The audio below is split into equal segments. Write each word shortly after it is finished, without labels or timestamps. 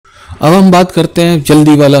अब हम बात करते हैं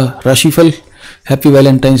जल्दी वाला राशिफल हैप्पी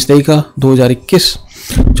वैलेंटाइंस डे का 2021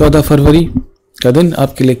 14 फरवरी का दिन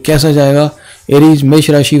आपके लिए कैसा जाएगा। एरीज मेष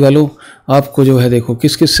राशि वालों, आपको जो है देखो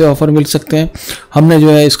किस किस से ऑफर मिल सकते हैं। हमने जो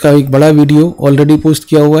है इसका एक बड़ा वीडियो ऑलरेडी पोस्ट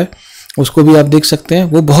किया हुआ है, उसको भी आप देख सकते हैं,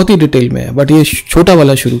 वो बहुत ही डिटेल में है, बट ये छोटा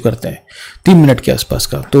वाला शुरू करते हैं 3 मिनट के आसपास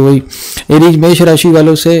का। तो वही एरीज मेष राशि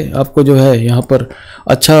वालों से आपको जो है यहाँ पर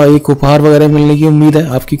अच्छा एक उपहार वगैरह मिलने की उम्मीद है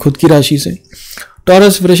आपकी खुद की राशि से।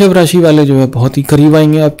 टॉरस वृषभ राशि वाले जो है बहुत ही करीब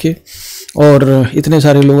आएंगे आपके, और इतने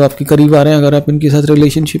सारे लोग आपके करीब आ रहे हैं अगर आप इनके साथ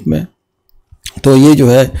रिलेशनशिप में हैं, तो ये जो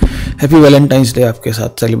है हैप्पी वैलेंटाइंस डे आपके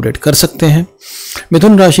साथ सेलिब्रेट कर सकते हैं।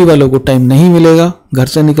 मिथुन राशि वालों को टाइम नहीं मिलेगा घर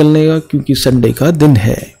से निकलने का, क्योंकि संडे का दिन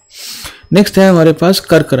है। नेक्स्ट है हमारे पास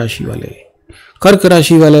कर्क राशि वाले। कर्क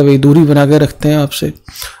राशि वाले भाई दूरी बना के रखते हैं आपसे,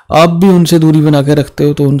 आप भी उनसे दूरी बना के रखते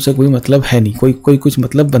हो, तो उनसे कोई मतलब है नहीं, कोई कुछ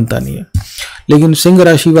मतलब बनता नहीं है। लेकिन सिंह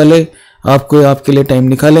राशि वाले आपको आपके लिए टाइम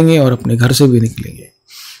निकालेंगे और अपने घर से भी निकलेंगे,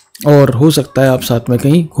 और हो सकता है आप साथ में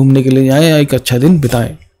कहीं घूमने के लिए जाएं या एक अच्छा दिन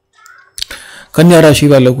बिताएं। कन्या राशि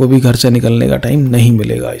वालों को भी घर से निकलने का टाइम नहीं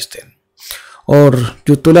मिलेगा इस दिन। और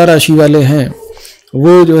जो तुला राशि वाले हैं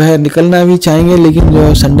वो जो है निकलना भी चाहेंगे, लेकिन जो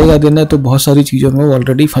है संडे का दिन है तो बहुत सारी चीज़ों में वो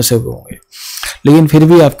ऑलरेडी फंसे हुए होंगे, लेकिन फिर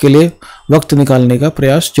भी आपके लिए वक्त निकालने का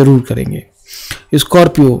प्रयास जरूर करेंगे।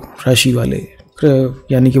 स्कॉर्पियो राशि वाले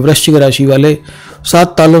यानी कि वृश्चिक राशि वाले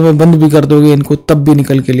 7 तालों में बंद भी कर दोगे इनको, तब भी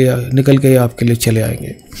निकल के आपके लिए चले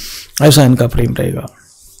आएंगे, ऐसा इनका प्रेम रहेगा।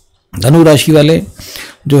 धनु राशि वाले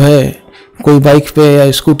जो है कोई बाइक पे या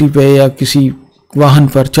स्कूटी पे या किसी वाहन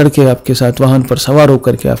पर चढ़ के आपके साथ वाहन पर सवार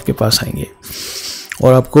होकर के आपके पास आएंगे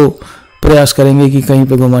और आपको प्रयास करेंगे कि कहीं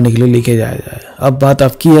पे घुमाने के लिए लेके जाया जाए। अब बात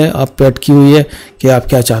आपकी है, आप पे अटकी हुई है कि आप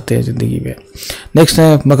क्या चाहते हैं ज़िंदगी में। नेक्स्ट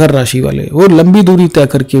है मकर राशि वाले, वो लंबी दूरी तय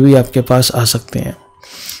करके भी आपके पास आ सकते हैं,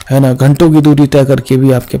 है ना, घंटों की दूरी तय करके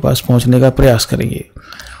भी आपके पास पहुंचने का प्रयास करेंगे।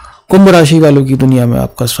 कुंभ राशि वालों की दुनिया में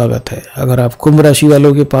आपका स्वागत है। अगर आप कुंभ राशि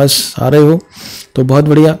वालों के पास आ रहे हो तो बहुत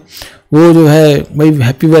बढ़िया, वो जो है भाई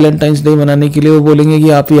हैप्पी वैलेंटाइंस डे मनाने के लिए वो बोलेंगे कि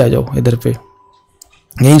आप ही आ जाओ इधर पे,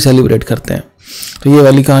 यही सेलिब्रेट करते हैं। तो ये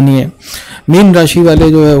वाली कहानी है। मीन राशि वाले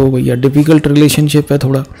जो है वो भैया डिफिकल्ट रिलेशनशिप है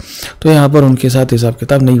थोड़ा, तो यहाँ पर उनके साथ हिसाब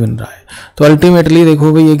किताब नहीं बन रहा है। तो अल्टीमेटली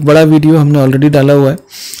देखो भाई एक बड़ा वीडियो हमने ऑलरेडी डाला हुआ है,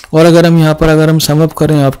 और अगर हम यहाँ पर सम अप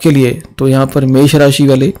करें आपके लिए, तो यहाँ पर मेष राशि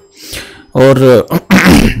वाले और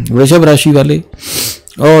वृषभ राशि वाले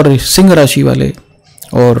और सिंह राशि वाले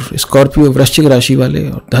और स्कॉर्पियो वृश्चिक राशि वाले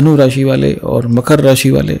और धनु राशि वाले और मकर राशि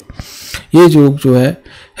वाले, ये जो है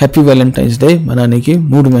हैप्पी वैलेंटाइंस डे मनाने के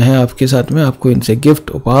मूड में है आपके साथ में। आपको इनसे गिफ्ट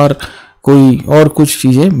उपहार कोई और कुछ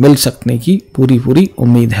चीज़ें मिल सकने की पूरी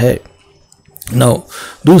उम्मीद है। नाउ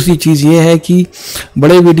दूसरी चीज़ ये है कि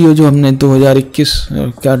बड़े वीडियो जो हमने 2021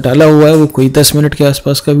 क्या डाला हुआ है वो कोई 10 मिनट के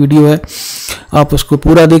आसपास का वीडियो है, आप उसको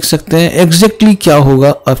पूरा देख सकते हैं एग्जैक्टली क्या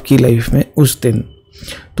होगा आपकी लाइफ में उस दिन।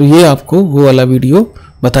 तो ये आपको वो वाला वीडियो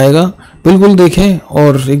बताएगा, बिल्कुल देखें,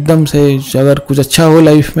 और एकदम से अगर कुछ अच्छा हो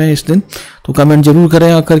लाइफ में इस दिन तो कमेंट जरूर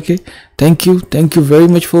करें आकर के। Thank you very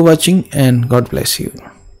much for watching and God bless you.